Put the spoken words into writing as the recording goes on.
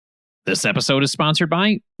This episode is sponsored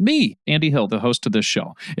by me, Andy Hill, the host of this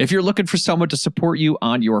show. If you're looking for someone to support you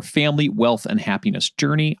on your family, wealth, and happiness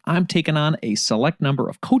journey, I'm taking on a select number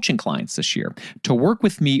of coaching clients this year to work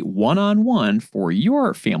with me one-on-one for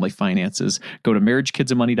your family finances. Go to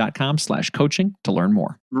marriagekidsandmoney.com/coaching to learn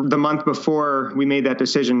more. The month before we made that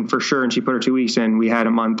decision for sure, and she put her 2 weeks in, we had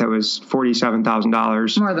a month that was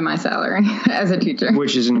 $47,000. More than my salary as a teacher.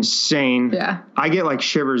 Which is insane. Yeah. I get like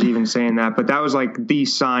shivers even saying that, but that was like the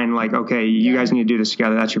sign, like, okay, you guys need to do this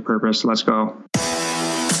together. That's your purpose. Let's go.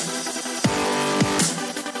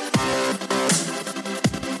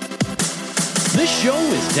 This show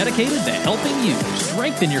is dedicated to helping you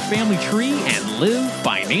strengthen your family tree and live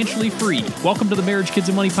financially free. Welcome to the Marriage, Kids,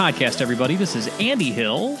 and Money podcast, everybody. This is Andy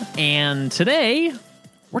Hill, and today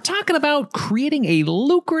we're talking about creating a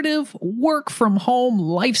lucrative work-from-home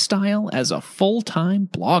lifestyle as a full-time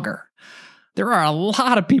blogger. There are a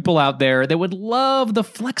lot of people out there that would love the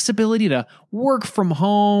flexibility to work from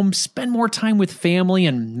home, spend more time with family,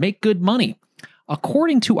 and make good money.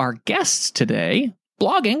 According to our guests today,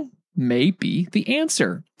 blogging may be the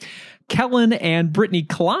answer. Kellen and Brittany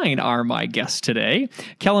Klein are my guests today.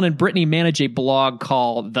 Kellen and Brittany manage a blog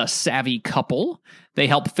called The Savvy Couple. They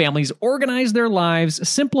help families organize their lives,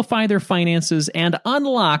 simplify their finances, and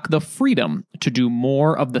unlock the freedom to do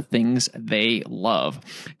more of the things they love.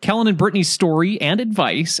 Kellen and Brittany's story and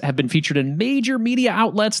advice have been featured in major media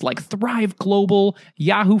outlets like Thrive Global,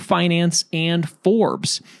 Yahoo Finance, and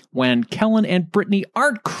Forbes. When Kellen and Brittany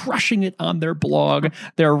aren't crushing it on their blog,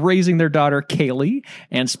 they're raising their daughter, Kaylee,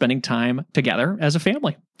 and spending time together as a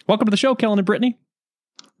family. Welcome to the show, Kellen and Brittany.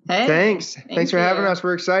 Hey, Thanks for having us.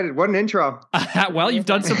 We're excited. What an intro. Well, you've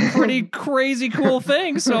done some pretty crazy cool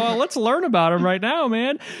things, so let's learn about them right now,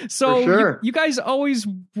 man. So sure. you guys always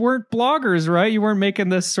weren't bloggers, right? You weren't making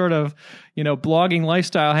this sort of, blogging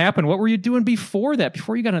lifestyle happen. What were you doing before that,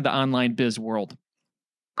 before you got into the online biz world?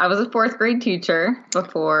 I was a fourth grade teacher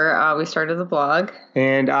before we started the blog.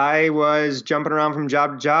 And I was jumping around from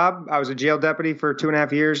job to job. I was a jail deputy for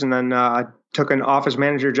 2.5 years, and then I took an office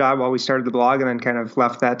manager job while we started the blog, and then kind of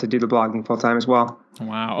left that to do the blogging full time as well.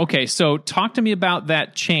 Wow. Okay. So talk to me about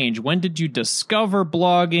that change. When did you discover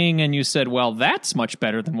blogging and you said, well, that's much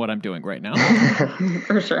better than what I'm doing right now?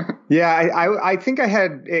 For sure. Yeah, I think I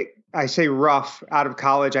had it. I say rough out of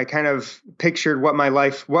college. I kind of pictured what our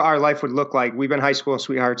life would look like. We've been high school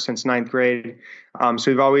sweethearts since 9th grade.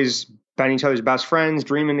 So we've always been each other's best friends,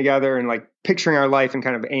 dreaming together and like picturing our life and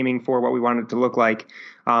kind of aiming for what we wanted it to look like.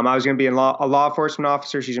 I was going to be a law enforcement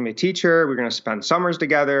officer. She's going to be a teacher. We're going to spend summers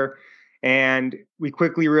together. And we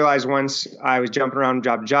quickly realized once I was jumping around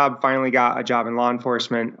job to job, finally got a job in law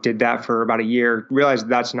enforcement, did that for about a year, realized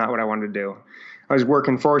that's not what I wanted to do. I was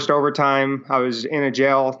working forced overtime. I was in a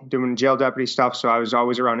jail doing jail deputy stuff. So I was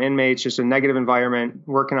always around inmates, just a negative environment,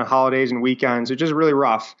 working on holidays and weekends. It was just really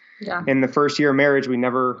rough. Yeah. In the first year of marriage, we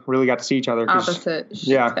never really got to see each other. Opposite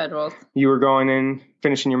schedules. You were going in,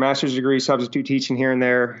 finishing your master's degree, substitute teaching here and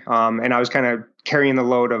there. And I was kind of carrying the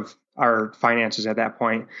load of our finances at that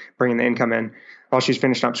point, bringing the income in while she's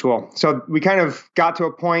finishing up school. So we kind of got to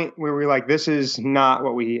a point where we were like, this is not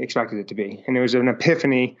what we expected it to be. And it was an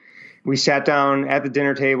epiphany. We sat down at the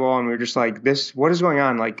dinner table and we were just like, what is going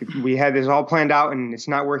on? Like, we had this all planned out and it's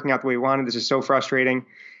not working out the way we wanted. This is so frustrating.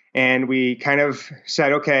 And we kind of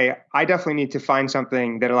said, okay, I definitely need to find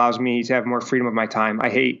something that allows me to have more freedom of my time. I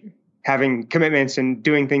hate having commitments and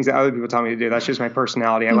doing things that other people tell me to do. That's just my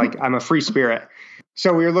personality. I'm a free spirit.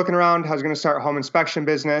 So we were looking around. I was going to start a home inspection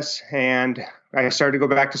business and I started to go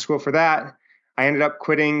back to school for that. I ended up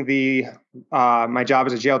quitting my job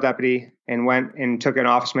as a jail deputy and went and took an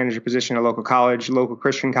office manager position at a local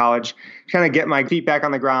Christian college, to kind of get my feet back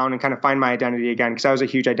on the ground and kind of find my identity again, because I was a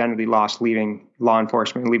huge identity loss leaving law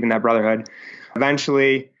enforcement, leaving that brotherhood.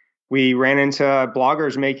 Eventually, we ran into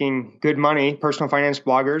bloggers making good money, personal finance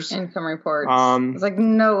bloggers. Income reports. It's like,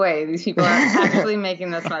 no way these people are actually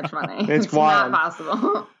making this much money. It's wild. Not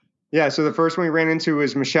possible. Yeah, so the first one we ran into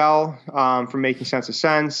was Michelle from Making Sense of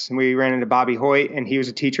Sense. And we ran into Bobby Hoyt, and he was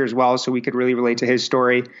a teacher as well, so we could really relate to his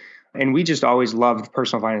story. And we just always loved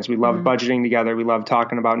personal finance. We loved budgeting together. We loved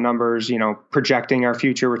talking about numbers, projecting our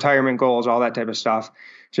future retirement goals, all that type of stuff.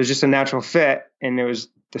 So it's just a natural fit. And it was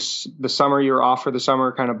the summer, you were off for the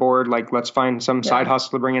summer, kind of bored. Like, let's find some side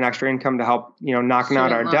hustle to bring in extra income to help, knocking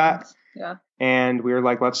out our debt. Yeah. And we were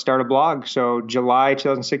like, let's start a blog. So July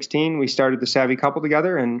 2016, we started The Savvy Couple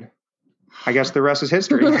together, and I guess the rest is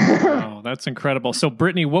history. Oh, that's incredible. So,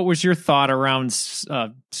 Brittany, what was your thought around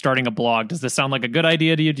starting a blog? Does this sound like a good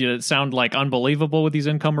idea to you? Did it sound like unbelievable with these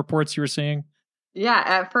income reports you were seeing? Yeah,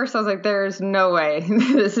 at first I was like, there's no way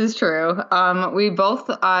this is true. We both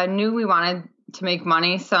knew we wanted to make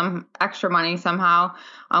money, some extra money somehow.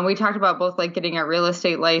 We talked about both like getting a real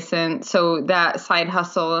estate license. So that side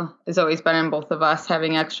hustle has always been in both of us,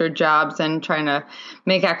 having extra jobs and trying to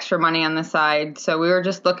make extra money on the side. So we were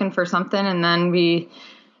just looking for something, and then we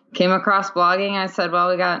came across blogging. I said, well,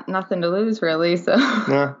 we got nothing to lose really. So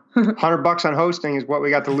yeah, $100 on hosting is what we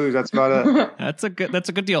got to lose. That's about it. That's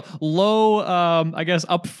a good deal. Low, I guess,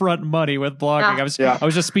 upfront money with blogging. Yeah. I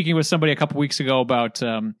was just speaking with somebody a couple weeks ago about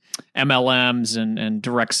MLMs and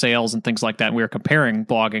direct sales and things like that. And we were comparing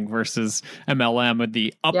blogging versus MLM with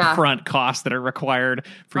the upfront costs that are required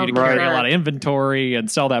for you to carry a lot of inventory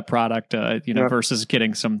and sell that product, versus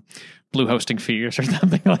getting some Blue hosting fees or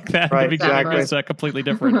something like that. Right, exactly. It's completely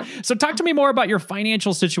different. So talk to me more about your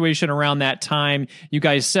financial situation around that time. You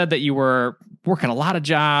guys said that you were working a lot of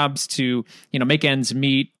jobs to, make ends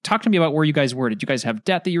meet. Talk to me about where you guys were. Did you guys have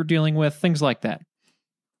debt that you're dealing with? Things like that.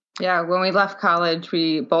 Yeah, when we left college,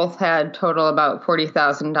 we both had total about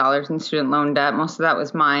 $40,000 in student loan debt. Most of that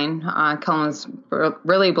was mine. Kellen was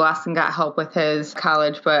really blessed and got help with his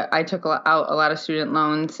college, but I took out a lot of student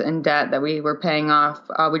loans and debt that we were paying off.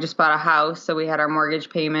 We just bought a house, so we had our mortgage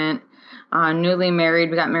payment. Newly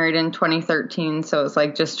married, we got married in 2013, so it was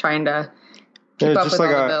like just trying to keep up with all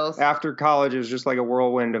the bills. After college, it was just like a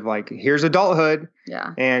whirlwind of like, here's adulthood.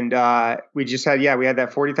 Yeah. And we just had, we had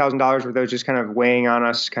that $40,000 where those just kind of weighing on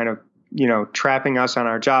us, kind of, trapping us on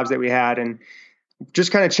our jobs that we had and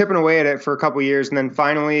just kind of chipping away at it for a couple of years. And then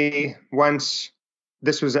finally, once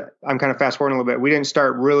I'm kind of fast forwarding a little bit, we didn't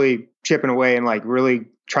start really chipping away and like really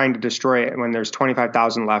trying to destroy it when there's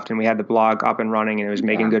 25,000 left and we had the blog up and running and it was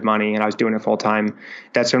making good money and I was doing it full time.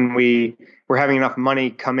 That's when we were having enough money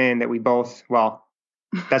come in that we both,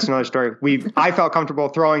 that's another story. I felt comfortable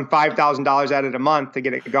throwing $5,000 at it a month to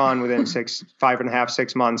get it gone within 5.5,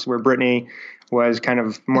 6 months, where Brittany was kind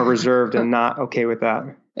of more reserved and not okay with that.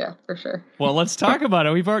 Yeah, for sure. Well, let's talk about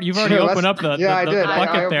it. You've already opened up the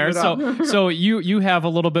bucket there. So you have a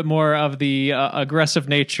little bit more of the aggressive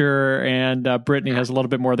nature, and Brittany has a little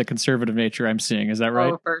bit more of the conservative nature. I'm seeing. Is that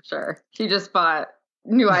right? Oh, for sure. She just bought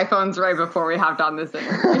new iPhones right before we hopped on this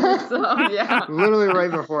interview. So yeah, literally right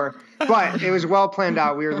before. But it was well planned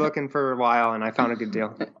out. We were looking for a while, and I found a good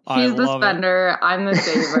deal. He's the spender. I'm the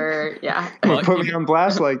saver. Yeah. Well, put me on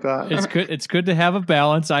blast like that. It's good to have a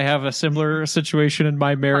balance. I have a similar situation in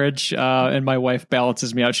my marriage, and my wife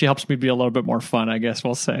balances me out. She helps me be a little bit more fun, I guess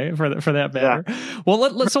we'll say, for that matter. Yeah. Well,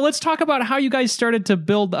 let's talk about how you guys started to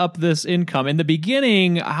build up this income. In the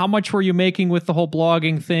beginning, how much were you making with the whole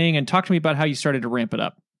blogging thing? And talk to me about how you started to ramp it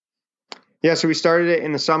up. Yeah, so we started it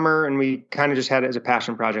in the summer and we kind of just had it as a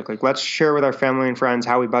passion project. Like, let's share with our family and friends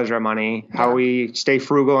how we budget our money, how we stay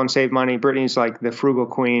frugal and save money. Brittany's like the frugal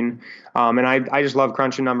queen. And I just love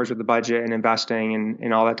crunching numbers with the budget and investing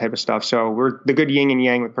and all that type of stuff. So we're the good yin and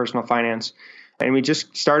yang with personal finance. And we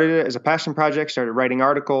just started it as a passion project, started writing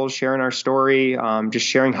articles, sharing our story, just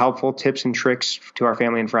sharing helpful tips and tricks to our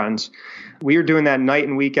family and friends. We were doing that night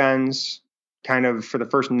and weekends, kind of for the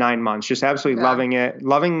first 9 months, just absolutely loving it,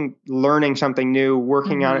 loving learning something new,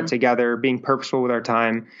 working on it together, being purposeful with our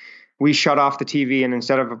time. We shut off the TV, and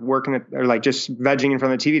instead of working or like just vegging in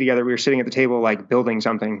front of the TV together, we were sitting at the table, like building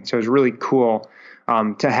something. So it was really cool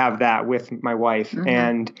to have that with my wife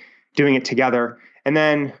and doing it together. And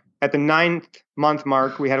then at the 9th month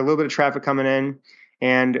mark, we had a little bit of traffic coming in.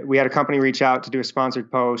 And we had a company reach out to do a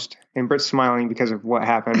sponsored post, and Britt's smiling because of what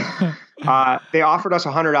happened. They offered us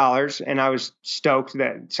 $100, and I was stoked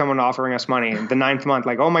that someone offering us money. And the 9th month,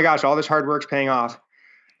 like, oh my gosh, all this hard work's paying off.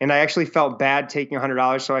 And I actually felt bad taking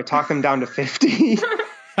 $100, so I talked them down to 50.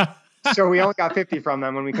 So we only got 50 from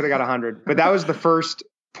them when we could have got 100. But that was the first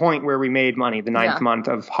point where we made money, the 9th month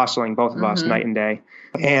of hustling, both of us, night and day.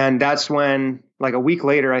 And that's when, like a week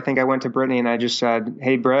later, I think I went to Brittany and I just said,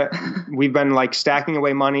 hey, Britt, we've been like stacking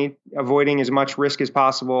away money, avoiding as much risk as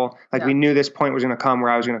possible. Like we knew this point was going to come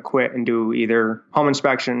where I was going to quit and do either home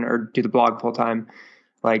inspection or do the blog full time.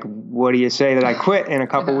 Like, what do you say that I quit in a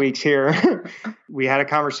couple weeks here? We had a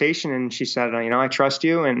conversation and she said, I trust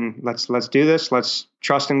you and let's do this. Let's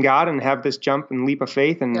trust in God and have this jump and leap of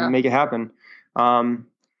faith and make it happen.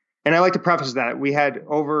 And I like to preface that we had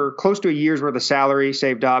over close to a year's worth of salary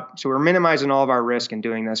saved up. So we're minimizing all of our risk in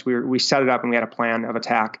doing this. We set it up and we had a plan of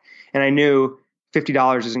attack. And I knew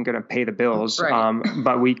 $50 isn't going to pay the bills,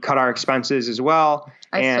 but we cut our expenses as well.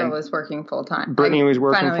 I still was working full time. Brittany was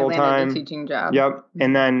working full time. A teaching job. Yep.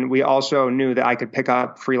 And then we also knew that I could pick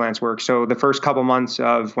up freelance work. So the first couple months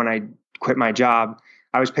of when I quit my job,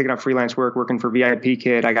 I was picking up freelance work, working for VIP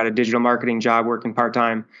Kid. I got a digital marketing job working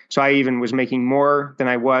part-time. So I even was making more than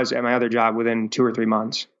I was at my other job within 2 or 3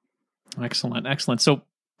 months. Excellent. So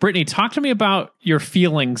Brittany, talk to me about your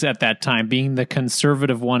feelings at that time, being the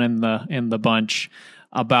conservative one in the bunch,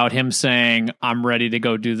 about him saying, I'm ready to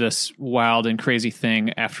go do this wild and crazy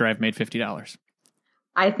thing after I've made $50.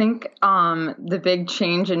 I think the big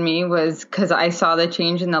change in me was because I saw the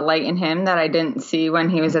change in the light in him that I didn't see when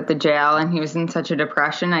he was at the jail and he was in such a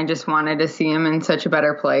depression. I just wanted to see him in such a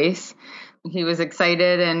better place. He was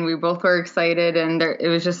excited and we both were excited, and it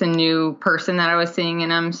was just a new person that I was seeing in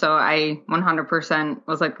him. So I 100%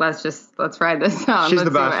 was like, let's ride this out. She's let's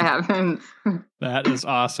the see best. what happens. That is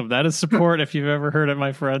awesome. That is support if you've ever heard it,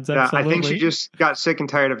 my friends. Absolutely. Yeah, I think she just got sick and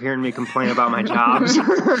tired of hearing me complain about my jobs.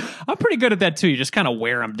 I'm pretty good at that too. You just kind of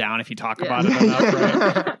wear them down if you talk about it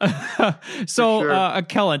enough, right? So, sure.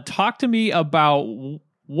 Kellen, talk to me about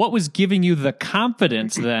what was giving you the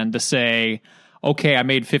confidence then to say, okay, I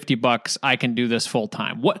made $50. I can do this full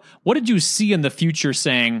time. What did you see in the future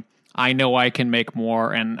saying, I know I can make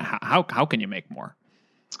more, and how can you make more?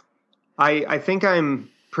 I think I'm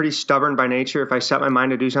pretty stubborn by nature. If I set my mind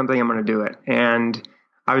to do something, I'm going to do it. And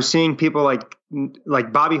I was seeing people like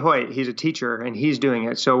Bobby Hoyt. He's a teacher and he's doing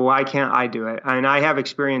it. So why can't I do it? And I have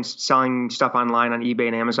experience selling stuff online on eBay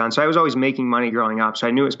and Amazon. So I was always making money growing up. So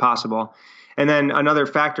I knew it was possible. And then another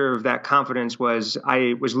factor of that confidence was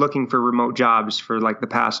I was looking for remote jobs for like the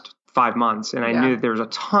past 5 months. And I knew that there was a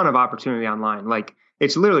ton of opportunity online. Like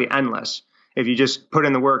it's literally endless. If you just put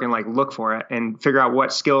in the work and like look for it and figure out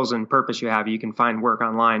what skills and purpose you have, you can find work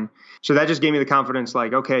online. So that just gave me the confidence,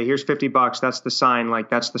 like, okay, here's $50. That's the sign. Like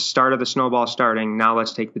that's the start of the snowball starting. Now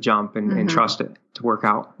let's take the jump and trust it to work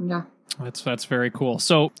out. Yeah. That's very cool.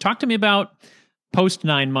 So talk to me about post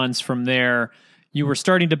 9 months from there. You were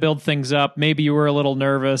starting to build things up. Maybe you were a little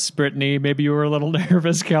nervous, Brittany. Maybe you were a little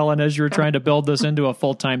nervous, Kellen, as you were trying to build this into a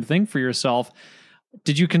full-time thing for yourself.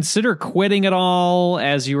 Did you consider quitting at all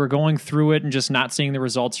as you were going through it and just not seeing the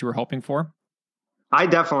results you were hoping for? I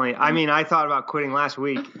thought about quitting last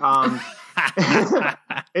week.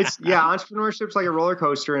 Entrepreneurship's like a roller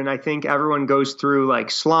coaster. And I think everyone goes through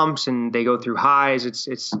like slumps and they go through highs.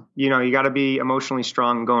 It's you got to be emotionally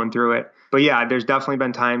strong going through it. But yeah, there's definitely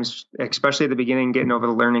been times, especially at the beginning, getting over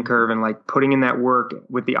the learning curve and like putting in that work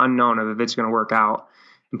with the unknown of if it's going to work out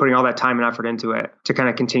and putting all that time and effort into it to kind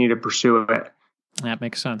of continue to pursue it. That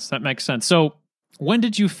makes sense. So when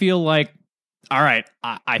did you feel like, all right,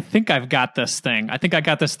 I think I've got this thing. I think I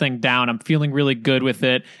got this thing down. I'm feeling really good with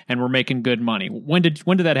it and we're making good money. When did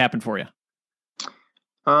that happen for you?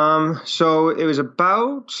 So it was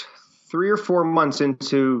about 3 or 4 months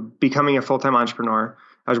into becoming a full-time entrepreneur.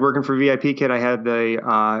 I was working for VIP Kid. I had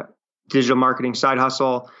the digital marketing side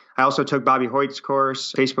hustle. I also took Bobby Hoyt's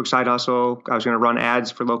course, Facebook side hustle. I was going to run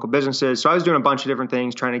ads for local businesses. So I was doing a bunch of different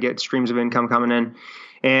things, trying to get streams of income coming in.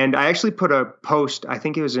 And I actually put a post, I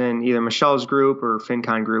think it was in either Michelle's group or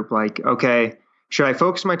FinCon group, like, okay, should I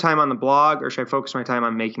focus my time on the blog or should I focus my time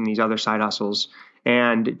on making these other side hustles?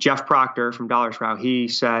 And Jeff Proctor from Dollar Sprout, he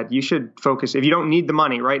said, you should focus, if you don't need the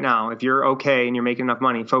money right now, if you're okay and you're making enough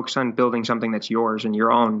money, focus on building something that's yours and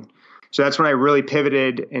your own. So that's when I really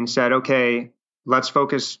pivoted and said, okay, let's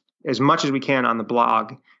focus as much as we can on the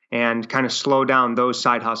blog and kind of slow down those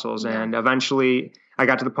side hustles. Yeah. And eventually I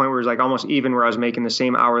got to the point where it was like almost even, where I was making the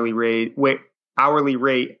same hourly rate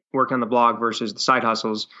working on the blog versus the side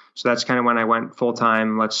hustles. So that's kind of when I went full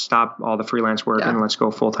time. Let's stop all the freelance work and let's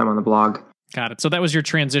go full time on the blog. Got it. So that was your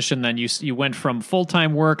transition then. You went from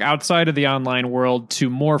full-time work outside of the online world to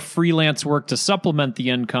more freelance work to supplement the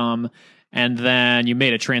income. And then you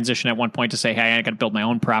made a transition at one point to say, hey, I got to build my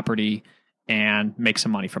own property and make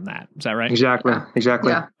some money from that. Is that right? Exactly.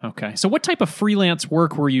 Yeah. Okay. So what type of freelance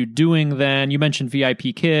work were you doing then? You mentioned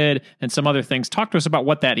VIP Kid and some other things. Talk to us about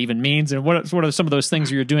what that even means and what are some of those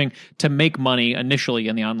things you're doing to make money initially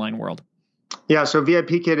in the online world? Yeah, so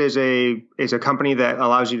VIP Kid is a company that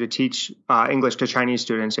allows you to teach English to Chinese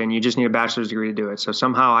students, and you just need a bachelor's degree to do it. So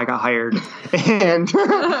somehow I got hired, and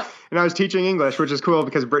I was teaching English, which is cool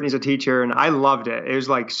because Brittany's a teacher, and I loved it. It was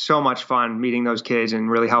like so much fun meeting those kids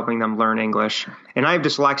and really helping them learn English. And I have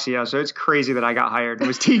dyslexia, so it's crazy that I got hired and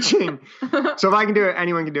was teaching. So if I can do it,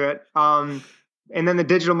 anyone can do it. And then the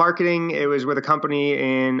digital marketing, it was with a company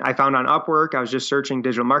I found on Upwork. I was just searching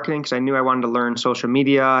digital marketing because I knew I wanted to learn social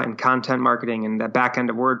media and content marketing and the back end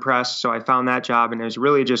of WordPress. So I found that job, and it was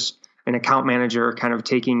really just an account manager, kind of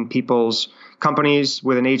taking people's companies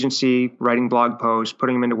with an agency, writing blog posts,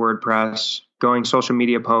 putting them into WordPress, going social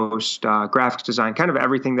media posts, graphics design, kind of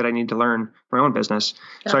everything that I need to learn for my own business.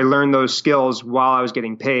 Yeah. So I learned those skills while I was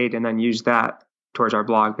getting paid and then used that towards our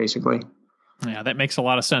blog, basically. Yeah, that makes a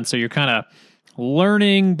lot of sense. So you're kind of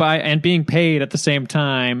learning by and being paid at the same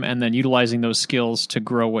time, and then utilizing those skills to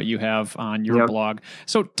grow what you have on your blog.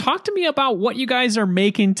 So talk to me about what you guys are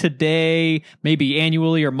making today, maybe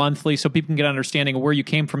annually or monthly, so people can get an understanding of where you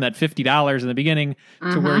came from that $50 in the beginning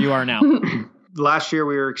to where you are now. Last year,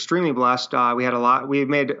 we were extremely blessed. We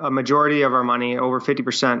made a majority of our money, over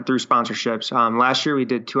 50%, through sponsorships. Last year, we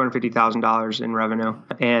did $250,000 in revenue,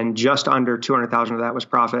 and just under $200,000 of that was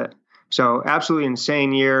profit. So absolutely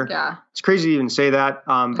insane year. Yeah. It's crazy to even say that.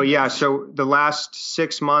 But yeah, so the last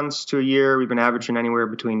 6 months to a year, we've been averaging anywhere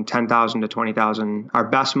between $10,000 to $20,000. Our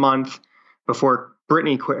best month before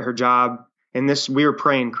Brittany quit her job, and we were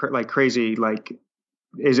praying like crazy, like,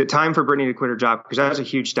 is it time for Brittany to quit her job? Because that's a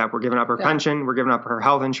huge step. We're giving up her pension. We're giving up her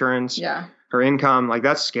health insurance, her income. Like,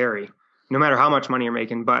 that's scary, no matter how much money you're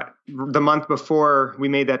making. But the month before we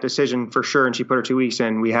made that decision, for sure, and she put her 2 weeks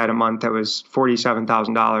in, we had a month that was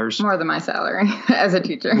 $47,000. More than my salary as a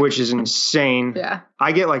teacher. Which is insane. Yeah.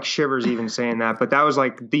 I get like shivers even saying that. But that was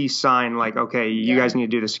like the sign, like, okay, you guys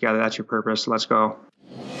need to do this together. That's your purpose. Let's go.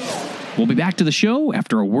 We'll be back to the show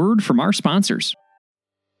after a word from our sponsors.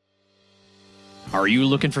 Are you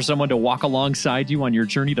looking for someone to walk alongside you on your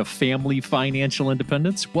journey to family financial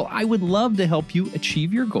independence? Well, I would love to help you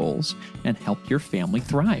achieve your goals and help your family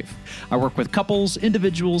thrive. I work with couples,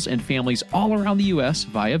 individuals, and families all around the U.S.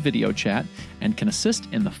 via video chat and can assist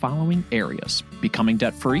in the following areas: becoming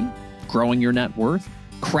debt-free, growing your net worth,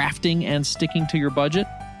 crafting and sticking to your budget,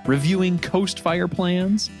 reviewing Coast Fire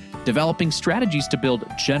plans, developing strategies to build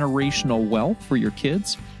generational wealth for your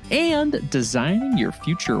kids, and designing your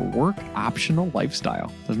future work optional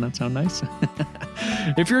lifestyle. Doesn't that sound nice?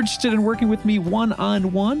 If you're interested in working with me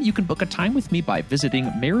one-on-one, you can book a time with me by visiting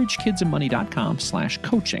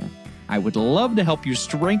marriagekidsandmoney.com/coaching. I would love to help you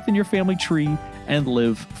strengthen your family tree and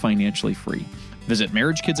live financially free. Visit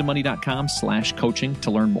marriagekidsandmoney.com/coaching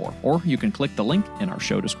to learn more, or you can click the link in our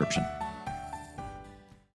show description.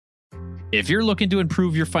 If you're looking to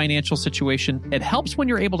improve your financial situation, it helps when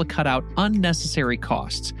you're able to cut out unnecessary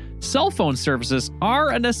costs. Cell phone services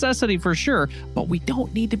are a necessity for sure, but we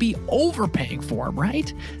don't need to be overpaying for them,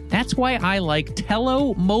 right? That's why I like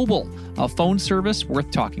Tello Mobile, a phone service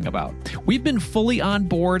worth talking about. We've been fully on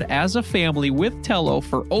board as a family with Tello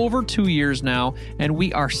for over 2 years now, and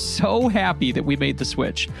we are so happy that we made the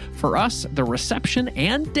switch. For us, the reception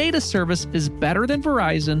and data service is better than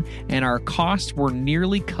Verizon, and our costs were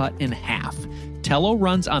nearly cut in half. Tello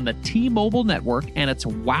runs on the T-Mobile network, and it's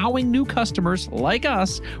wowing new customers like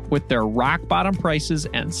us with their rock-bottom prices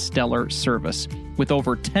and stellar service. With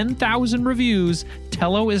over 10,000 reviews,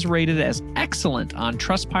 Tello is rated as excellent on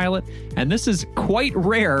Trustpilot, and this is quite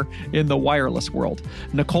rare in the wireless world.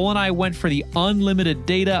 Nicole and I went for the unlimited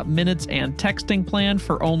data, minutes, and texting plan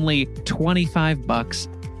for only $25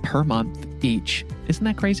 per month each. Isn't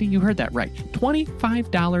that crazy? You heard that right.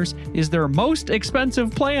 $25 is their most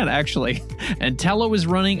expensive plan, actually. And Tello is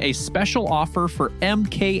running a special offer for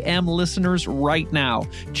MKM listeners right now.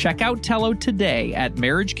 Check out Tello today at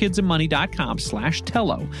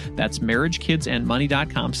marriagekidsandmoney.com/Tello. That's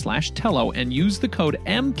marriagekidsandmoney.com/Tello, and use the code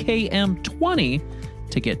MKM20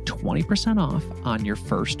 to get 20% off on your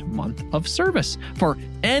first month of service for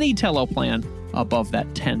any Tello plan above that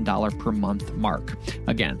 $10 per month mark.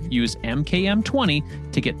 Again, use MKM20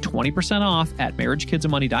 to get 20% off at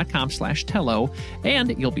marriagekidsandmoney.com/Tello,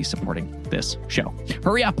 and you'll be supporting this show.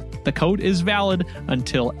 Hurry up. The code is valid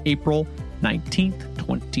until April 19th,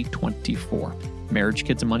 2024.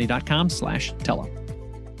 marriagekidsandmoney.com/Tello.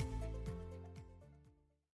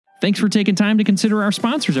 Thanks for taking time to consider our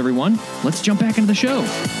sponsors, everyone. Let's jump back into the show.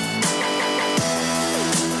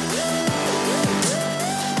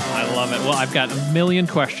 I love it. Well, I've got a million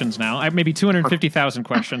questions now. I have maybe 250,000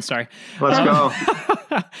 questions. Sorry. Let's go.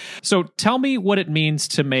 So tell me what it means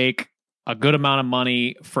to make a good amount of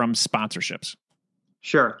money from sponsorships.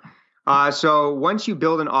 Sure. So once you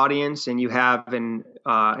build an audience and you have an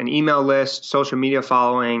email list, social media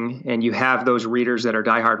following, and you have those readers that are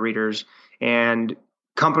diehard readers, and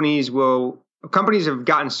companies have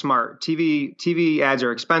gotten smart. TV ads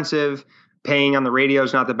are expensive. Paying on the radio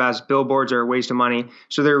is not the best. Billboards are a waste of money.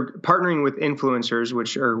 So they're partnering with influencers,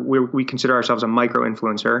 which are we consider ourselves a micro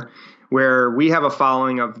influencer, where we have a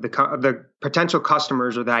following of the potential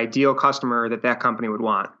customers or the ideal customer that company would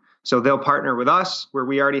want. So they'll partner with us where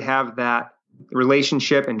we already have that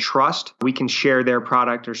relationship and trust. We can share their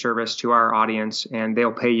product or service to our audience, and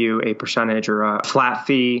they'll pay you a percentage or a flat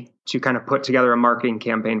fee to kind of put together a marketing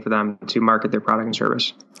campaign for them to market their product and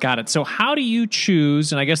service. Got it. So how do you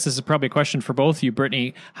choose, and I guess this is probably a question for both of you,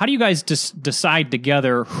 Brittany, how do you guys decide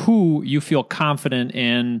together who you feel confident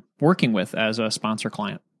in working with as a sponsor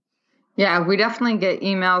client? Yeah, we definitely get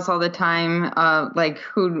emails all the time, like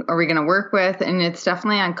who are we going to work with? And it's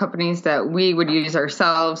definitely on companies that we would use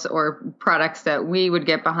ourselves or products that we would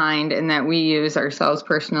get behind and that we use ourselves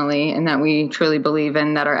personally and that we truly believe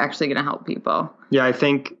in that are actually going to help people. Yeah, I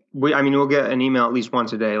think we'll get an email at least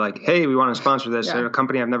once a day, like, hey, we want to sponsor this. Yeah. A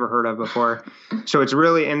company I've never heard of before. So it's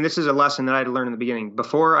really, and this is a lesson that I had to learn in the beginning.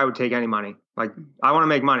 Before I would take any money, like I want to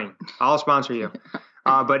make money, I'll sponsor you.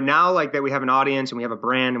 But now, like that, we have an audience and we have a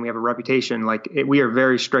brand and we have a reputation. Like we are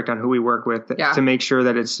very strict on who we work with to make sure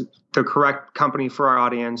that it's the correct company for our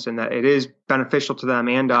audience and that it is beneficial to them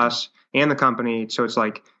and us and the company. So it's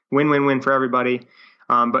like win-win-win for everybody.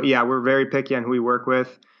 But yeah, we're very picky on who we work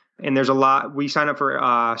with. And there's a lot. We sign up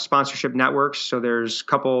for sponsorship networks. So there's a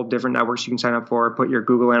couple different networks you can sign up for. Put your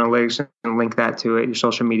Google Analytics and link that to it, your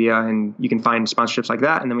social media, and you can find sponsorships like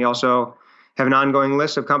that. And then we also have an ongoing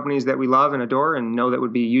list of companies that we love and adore and know that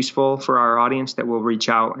would be useful for our audience that we'll reach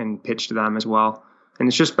out and pitch to them as well. And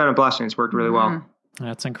it's just been a blessing. It's worked really well.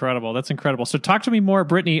 That's incredible. That's incredible. So talk to me more,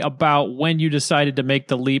 Brittany, about when you decided to make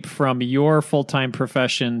the leap from your full-time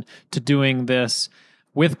profession to doing this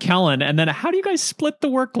with Kellen. And then how do you guys split the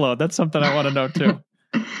workload? That's something I want to know too.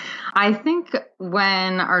 I think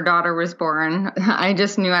when our daughter was born, I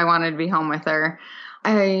just knew I wanted to be home with her.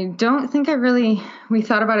 I don't think we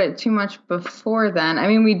thought about it too much before then. I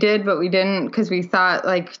mean, we did, but we didn't because we thought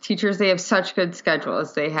like teachers, they have such good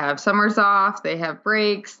schedules. They have summers off, they have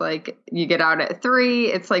breaks, like you get out at 3.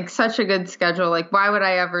 It's like such a good schedule. Like, why would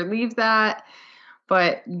I ever leave that?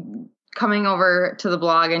 But coming over to the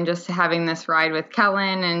blog and just having this ride with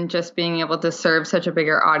Kellen and just being able to serve such a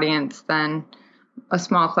bigger audience than a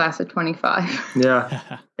small class of 25.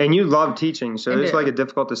 Yeah. And you love teaching, so it's like a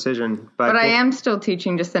difficult decision. But I am still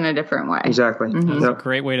teaching, just in a different way. Exactly. Mm-hmm. That's a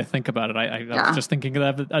great way to think about it. I was just thinking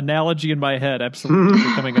of that analogy in my head. Absolutely.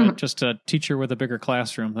 Becoming just a teacher with a bigger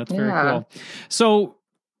classroom. That's very cool. So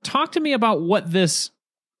talk to me about what this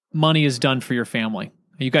money has done for your family.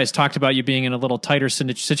 You guys talked about you being in a little tighter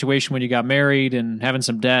situation when you got married and having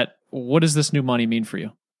some debt. What does this new money mean for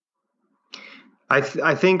you? I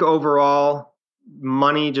think overall,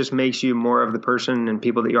 money just makes you more of the person and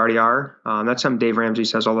people that you already are. That's something Dave Ramsey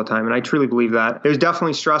says all the time. And I truly believe that. It was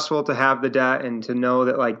definitely stressful to have the debt and to know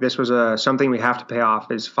that like this was something we have to pay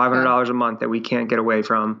off. It's $500 a month that we can't get away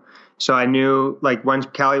from. So I knew like when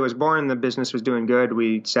Callie was born, the business was doing good.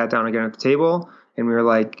 We sat down again at the table and we were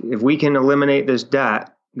like, if we can eliminate this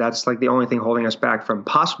debt, that's like the only thing holding us back from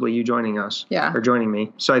possibly you joining us or joining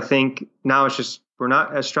me. So I think now it's just, we're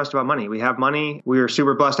not as stressed about money. We have money. We were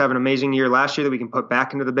super blessed to have an amazing year last year that we can put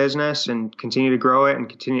back into the business and continue to grow it and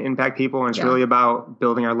continue to impact people. And it's really about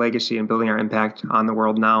building our legacy and building our impact on the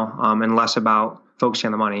world now, and less about focusing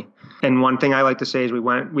on the money. And one thing I like to say is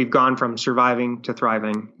we've gone from surviving to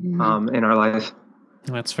thriving in our life.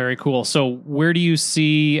 That's very cool. So where do you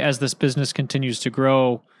see as this business continues to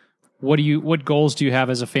grow? What goals do you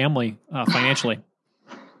have as a family financially?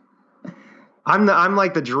 I'm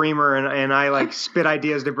like the dreamer and I like spit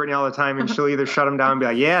ideas to Brittany all the time and she'll either shut them down and be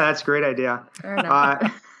like, yeah, that's a great idea.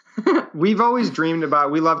 We've always dreamed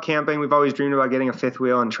we love camping. We've always dreamed about getting a fifth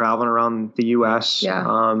wheel and traveling around the US.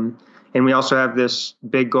 Yeah. And we also have this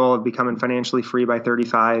big goal of becoming financially free by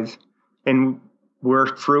 35. And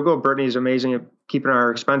we're frugal. Brittany's amazing at keeping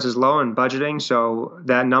our expenses low and budgeting. So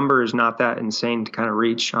that number is not that insane to kind of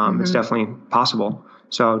reach. It's definitely possible.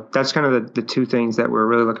 So that's kind of the two things that we're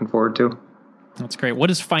really looking forward to. That's great. What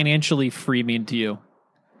does financially free mean to you?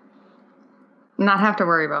 Not have to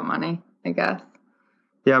worry about money, I guess.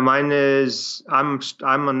 Yeah, mine is, I'm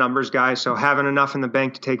a numbers guy, so having enough in the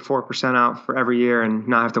bank to take 4% out for every year and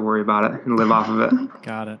not have to worry about it and live off of it.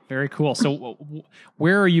 Got it. Very cool. So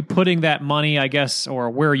where are you putting that money, I guess, or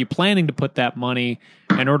where are you planning to put that money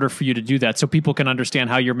in order for you to do that so people can understand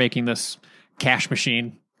how you're making this cash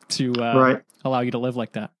machine to allow you to live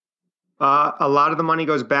like that? A lot of the money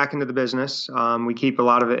goes back into the business. We keep a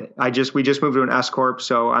lot of it. We just moved to an S Corp,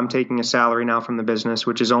 so I'm taking a salary now from the business,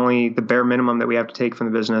 which is only the bare minimum that we have to take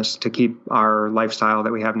from the business to keep our lifestyle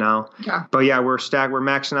that we have now. Yeah. But yeah, we're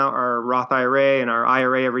maxing out our Roth IRA and our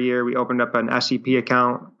IRA every year. We opened up an SEP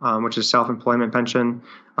account, which is self-employment pension,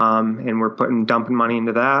 and we're dumping money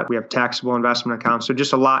into that. We have taxable investment accounts, so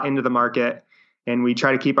just a lot into the market. And we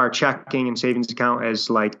try to keep our checking and savings account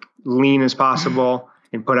as like lean as possible.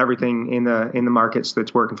 And put everything in the markets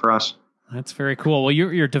that's working for us. That's very cool. Well,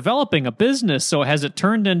 you're developing a business, so has it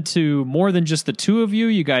turned into more than just the two of you?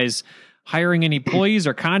 You guys hiring any employees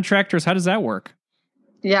or contractors? How does that work?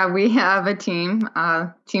 Yeah, we have a team,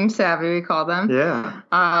 Team Savvy, we call them. Yeah.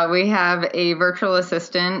 We have a virtual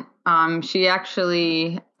assistant She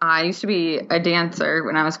actually, I used to be a dancer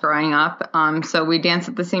when I was growing up. So we danced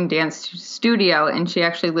at the same dance studio, and she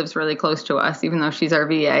actually lives really close to us, even though she's our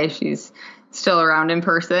VA. She's still around in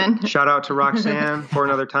person. Shout out to Roxanne,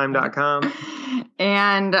 foranothertime.com.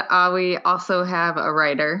 And we also have a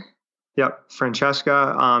writer. Yep,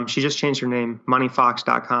 Francesca. She just changed her name,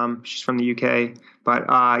 moneyfox.com. She's from the UK. But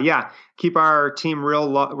keep our team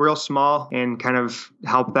real small and kind of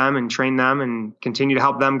help them and train them and continue to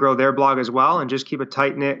help them grow their blog as well. And just keep a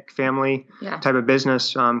tight-knit family type of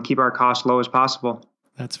business. Keep our costs low as possible.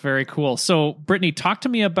 That's very cool. So, Brittany, talk to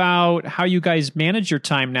me about how you guys manage your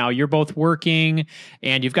time now. You're both working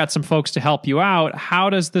and you've got some folks to help you out.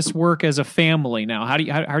 How does this work as a family now? How do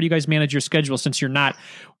you guys manage your schedule since you're not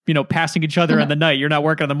passing each other in the night? You're not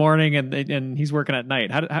working in the morning and he's working at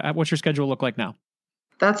night. What's your schedule look like now?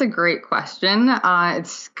 That's a great question.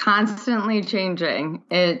 It's constantly changing.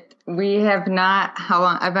 We have not, how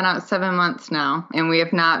long? I've been out 7 months now, and we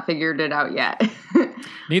have not figured it out yet.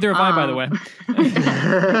 Neither have I, by the way.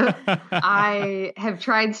 I have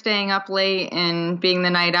tried staying up late and being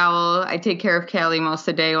the night owl. I take care of Callie most of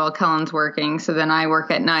the day while Kellen's working, so then I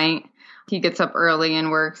work at night. He gets up early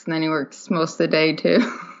and works, and then he works most of the day too.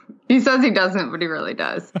 He says he doesn't, but he really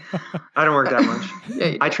does. I don't work that much.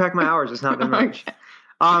 Yeah, I track my hours. It's not that much. Okay.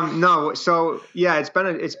 No. So yeah, it's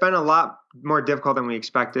been a lot more difficult than we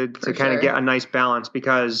expected to kind of get a nice balance,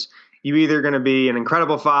 because you're either going to be an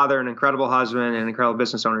incredible father, an incredible husband, and an incredible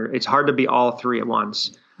business owner. It's hard to be all three at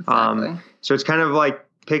once. Exactly. So it's kind of like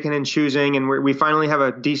picking and choosing, and we finally have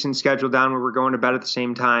a decent schedule down where we're going to bed at the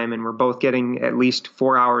same time, and we're both getting at least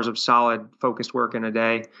 4 hours of solid focused work in a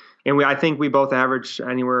day. And I think we both average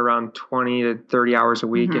anywhere around 20 to 30 hours a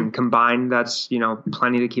week, and combined, that's,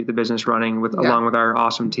 plenty to keep the business running along with our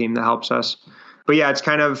awesome team that helps us. But yeah, it's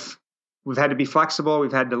kind of, we've had to be flexible.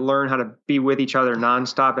 We've had to learn how to be with each other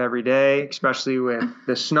nonstop every day, especially with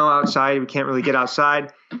the snow outside. We can't really get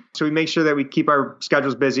outside. So we make sure that we keep our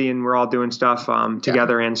schedules busy and we're all doing stuff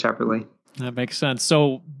together and separately. That makes sense.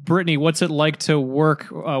 So, Brittany, what's it like to work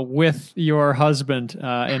with your husband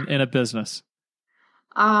in a business?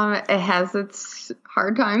 It has its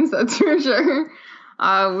hard times, that's for sure.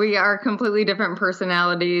 We are completely different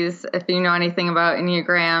personalities. If you know anything about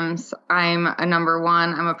Enneagrams, I'm a number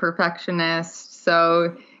 1. I'm a perfectionist.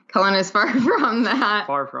 So Cullen is far from that.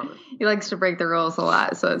 Far from it. He likes to break the rules a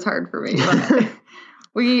lot, so it's hard for me. But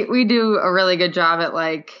we do a really good job at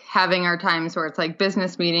like having our times where it's like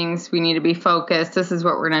business meetings. We need to be focused. This is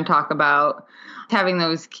what we're going to talk about. Having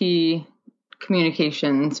those key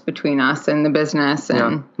communications between us and the business,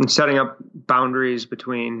 and setting up boundaries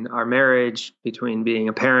between our marriage, between being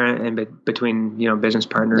a parent, and between business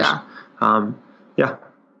partners. Yeah,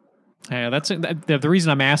 that's the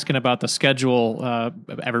reason I'm asking about the schedule,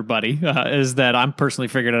 everybody, is that I'm personally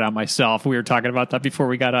figured it out myself. We were talking about that before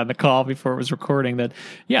we got on the call, before it was recording, that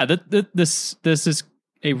this is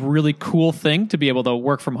a really cool thing to be able to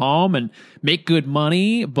work from home and make good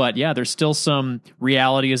money. But yeah, there's still some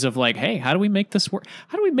realities of like, hey, how do we make this work?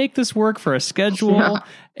 How do we make this work for a schedule? Yeah.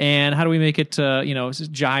 And how do we make it,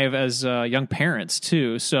 jive as young parents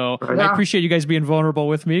too? So I appreciate you guys being vulnerable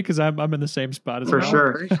with me, because I'm in the same spot as well. For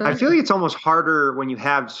sure. I feel like it's almost harder when you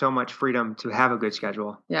have so much freedom to have a good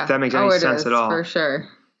schedule. Yeah. If that makes any sense at all. For sure.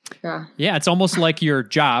 Yeah. Yeah. It's almost like your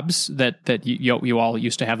jobs that you all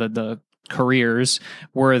used to have the careers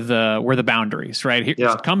were the boundaries, right?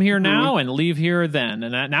 Come here now and leave here then.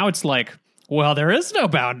 And now it's like, well, there is no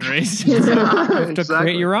boundaries. You have to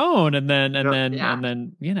create your own, and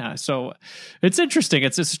then so it's interesting.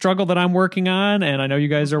 It's a struggle that I'm working on, and I know you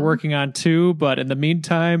guys are working on too. But in the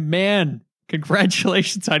meantime, man,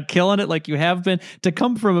 congratulations on killing it like you have been. To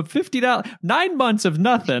come from a $50, 9 months of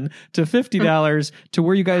nothing to $50 to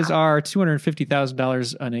where you guys are,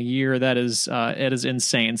 $250,000 in a year. That is, it is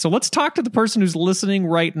insane. So let's talk to the person who's listening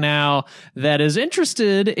right now that is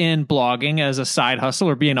interested in blogging as a side hustle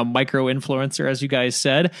or being a micro influencer, as you guys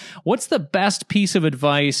said. What's the best piece of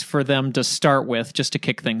advice for them to start with just to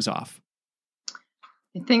kick things off?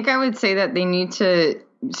 I think I would say that they need to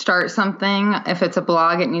start something. If it's a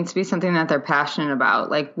blog, it needs to be something that they're passionate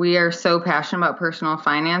about. Like, we are so passionate about personal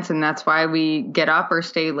finance, and that's why we get up or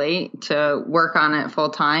stay late to work on it full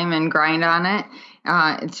time and grind on it.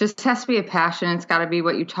 It just has to be a passion. It's got to be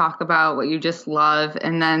what you talk about, what you just love,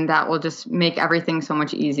 and then that will just make everything so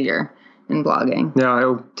much easier in blogging. Yeah,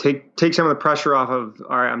 it'll take some of the pressure off of,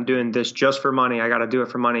 all right, I'm doing this just for money. I got to do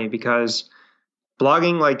it for money, because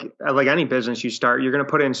blogging, like any business you start, you're going to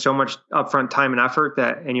put in so much upfront time and effort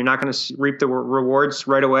and you're not going to reap the rewards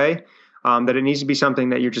right away. that it needs to be something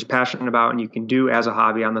that you're just passionate about and you can do as a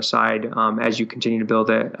hobby on the side as you continue to build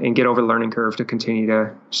it and get over the learning curve to continue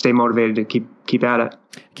to stay motivated to keep at it.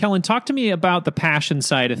 Kellen, talk to me about the passion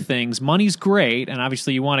side of things. Money's great, and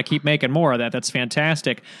obviously you want to keep making more of that. That's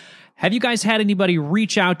fantastic. Have you guys had anybody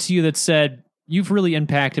reach out to you that said, you've really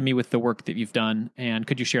impacted me with the work that you've done, and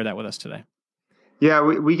could you share that with us today? Yeah,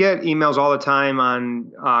 we get emails all the time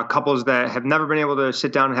on couples that have never been able to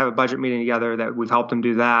sit down and have a budget meeting together, that we've helped them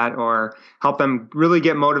do that, or help them really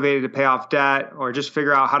get motivated to pay off debt, or just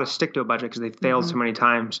figure out how to stick to a budget because they've failed so many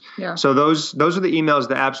times. Yeah. So those are the emails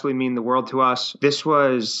that absolutely mean the world to us. This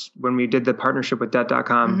was when we did the partnership with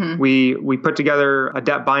Debt.com. We put together a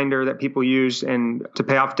debt binder that people use and to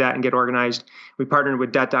pay off debt and get organized. We partnered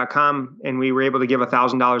with Debt.com, and we were able to give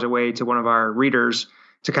 $1,000 away to one of our readers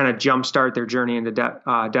to kind of jumpstart their journey into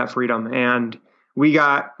debt freedom. And we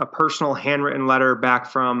got a personal handwritten letter back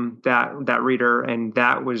from that reader, and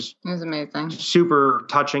it was amazing, super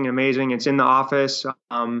touching and amazing. It's in the office.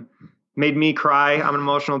 Made me cry. I'm an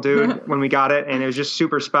emotional dude when we got it, and it was just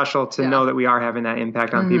super special to know that we are having that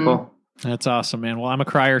impact on people. That's awesome, man. Well, I'm a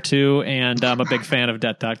crier too, and I'm a big fan of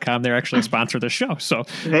Debt.com. They're actually a sponsor of this show, so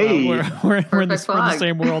we're in the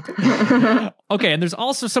same world. Okay, and there's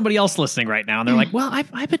also somebody else listening right now, and they're like, "Well,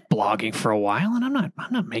 I've been blogging for a while, and I'm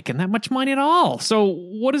not making that much money at all." So,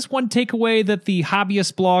 what is one takeaway that the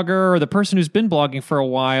hobbyist blogger or the person who's been blogging for a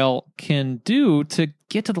while can do to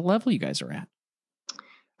get to the level you guys are at?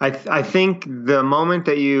 I think the moment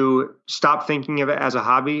that you stop thinking of it as a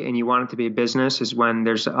hobby and you want it to be a business is when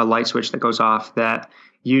there's a light switch that goes off, that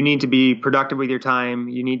you need to be productive with your time.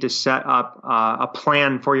 You need to set up a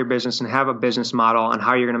plan for your business and have a business model on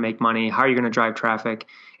how you're going to make money, how you're going to drive traffic,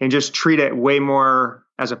 and just treat it way more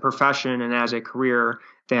as a profession and as a career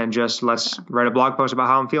than just let's write a blog post about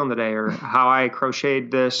how I'm feeling today or how I crocheted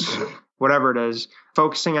this, whatever it is.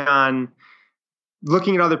 Focusing on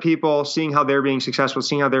looking at other people, seeing how they're being successful,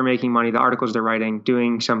 seeing how they're making money, the articles they're writing,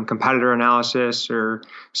 doing some competitor analysis or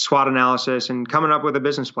SWOT analysis, and coming up with a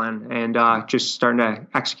business plan and just starting to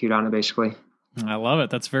execute on it, basically. I love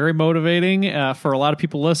it. That's very motivating for a lot of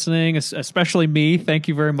people listening, especially me. Thank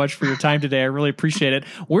you very much for your time today. I really appreciate it.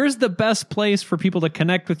 Where's the best place for people to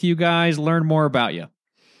connect with you guys, learn more about you?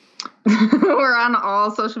 We're on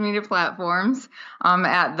all social media platforms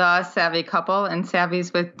at The Savvy Couple, and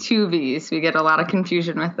Savvy's with 2 V's. We get a lot of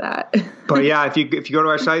confusion with that. But yeah, if you go to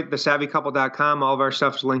our site, thesavvycouple.com, all of our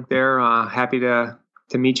stuff is linked there. Happy to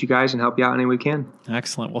meet you guys and help you out any way we can.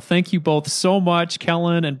 Excellent. Well, thank you both so much,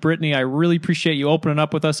 Kellen and Brittany. I really appreciate you opening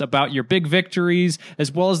up with us about your big victories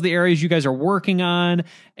as well as the areas you guys are working on.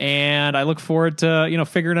 And I look forward to,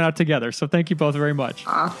 figuring it out together. So thank you both very much.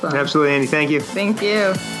 Awesome. Absolutely, Andy. Thank you. Thank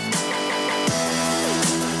you.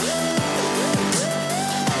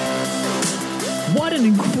 What an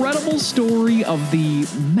incredible story of the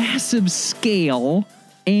massive scale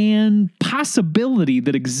and possibility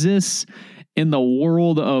that exists in the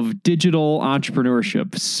world of digital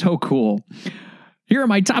entrepreneurship. So cool. Here are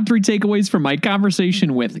my top 3 takeaways from my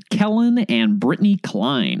conversation with Kellen and Brittany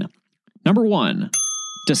Klein. Number 1,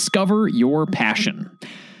 discover your passion.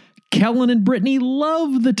 Kellen and Brittany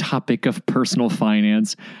love the topic of personal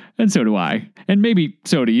finance, and so do I. And maybe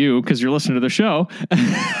so do you, because you're listening to the show.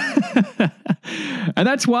 And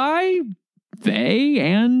that's why they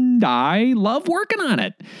and I love working on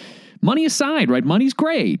it. Money aside, right? Money's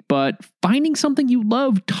great, but finding something you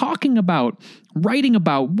love talking about, writing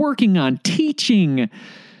about, working on, teaching,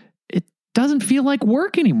 it doesn't feel like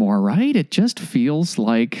work anymore, right? It just feels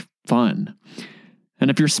like fun. And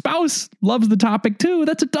if your spouse loves the topic too,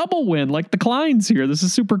 that's a double win, like the Kleins here. This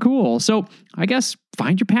is super cool. So I guess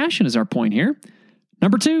find your passion is our point here.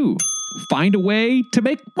 Number 2, find a way to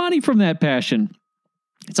make money from that passion.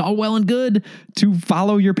 It's all well and good to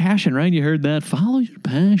follow your passion, right? You heard that. Follow your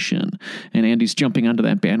passion. And Andy's jumping onto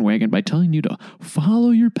that bandwagon by telling you to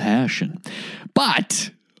follow your passion.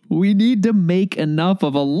 But we need to make enough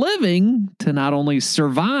of a living to not only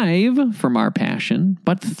survive from our passion,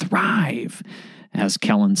 but thrive, as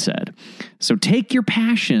Kellen said. So take your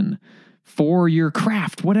passion for your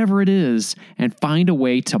craft, whatever it is, and find a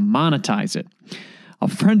way to monetize it. A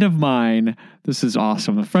friend of mine, this is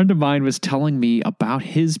awesome. A friend of mine was telling me about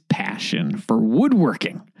his passion for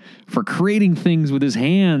woodworking, for creating things with his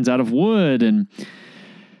hands out of wood. And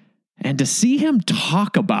to see him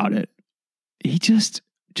talk about it, he just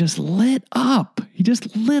lit up. He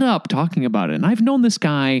just lit up talking about it. And I've known this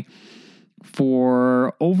guy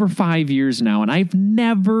for over 5 years now, and I've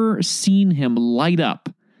never seen him light up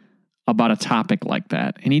about a topic like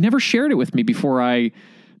that. And he never shared it with me before I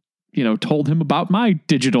told him about my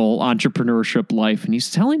digital entrepreneurship life, and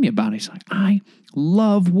he's telling me about it. He's like, I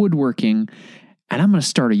love woodworking, and I'm going to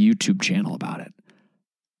start a YouTube channel about it.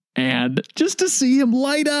 And just to see him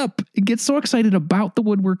light up and get so excited about the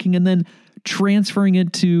woodworking and then transferring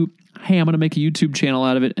it to, hey, I'm going to make a YouTube channel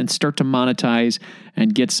out of it and start to monetize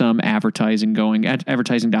and get some advertising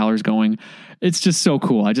dollars going. It's just so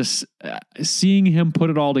cool. I just, seeing him put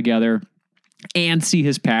it all together and see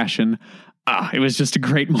his passion, it was just a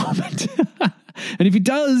great moment. And if he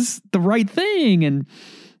does the right thing and,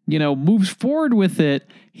 moves forward with it,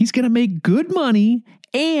 he's going to make good money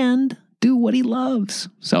and do what he loves.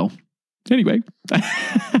 So anyway,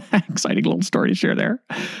 exciting little story to share there.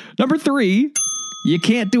 Number 3, you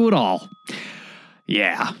can't do it all.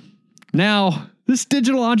 Yeah. Now, this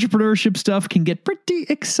digital entrepreneurship stuff can get pretty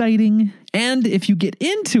exciting. And if you get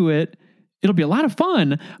into it, it'll be a lot of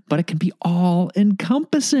fun, but it can be all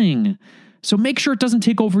encompassing. So make sure it doesn't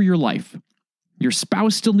take over your life. Your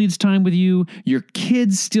spouse still needs time with you. Your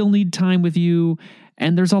kids still need time with you.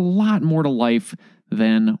 And there's a lot more to life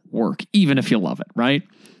than work, even if you love it, right?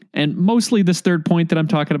 And mostly this third point that I'm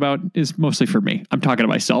talking about is mostly for me. I'm talking to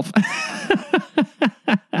myself.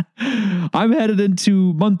 I'm headed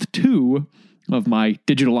into month 2 of my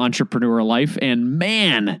digital entrepreneur life, and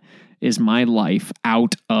man, is my life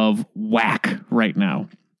out of whack right now.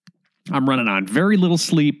 I'm running on very little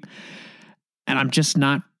sleep, and I'm just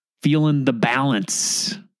not feeling the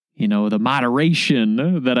balance, the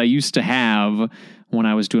moderation that I used to have when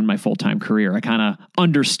I was doing my full-time career. I kind of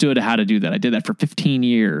understood how to do that. I did that for 15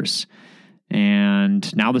 years,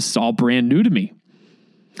 and now this is all brand new to me.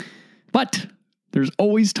 But there's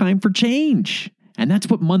always time for change, and that's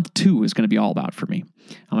what month 2 is going to be all about for me.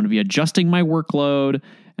 I'm going to be adjusting my workload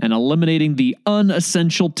and eliminating the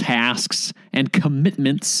unessential tasks and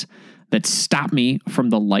commitments that stop me from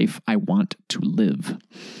the life I want to live.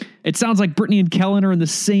 It sounds like Brittany and Kellen are in the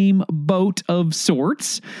same boat of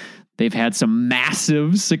sorts. They've had some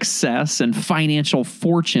massive success and financial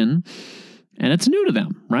fortune, and it's new to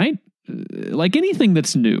them, right? Like anything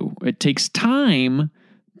that's new, it takes time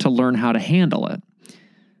to learn how to handle it.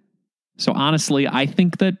 So honestly, I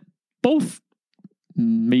think that both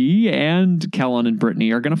me and Kellen and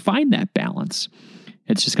Brittany are going to find that balance.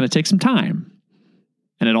 It's just going to take some time.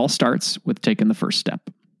 And it all starts with taking the first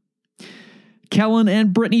step. Kellen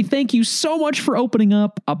and Brittany, thank you so much for opening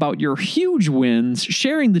up about your huge wins,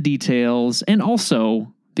 sharing the details, and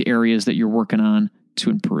also the areas that you're working on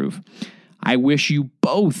to improve. I wish you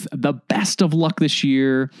both the best of luck this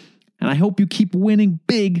year, and I hope you keep winning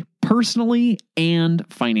big personally and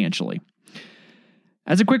financially.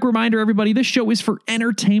 As a quick reminder, everybody, this show is for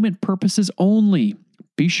entertainment purposes only.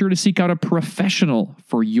 Be sure to seek out a professional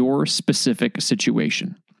for your specific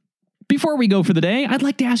situation. Before we go for the day, I'd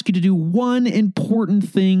like to ask you to do one important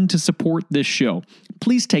thing to support this show.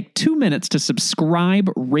 Please take 2 minutes to subscribe,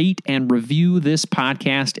 rate, and review this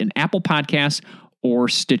podcast in Apple Podcasts or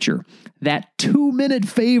Stitcher. That 2-minute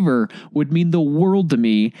favor would mean the world to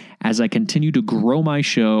me as I continue to grow my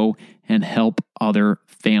show and help other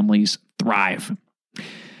families thrive.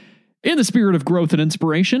 In the spirit of growth and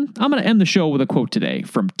inspiration, I'm going to end the show with a quote today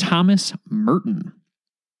from Thomas Merton.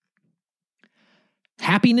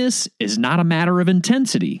 Happiness is not a matter of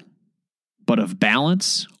intensity, but of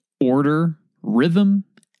balance, order, rhythm,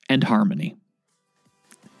 and harmony.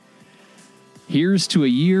 Here's to a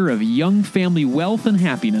year of young family wealth and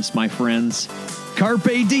happiness, my friends.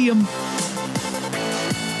 Carpe diem.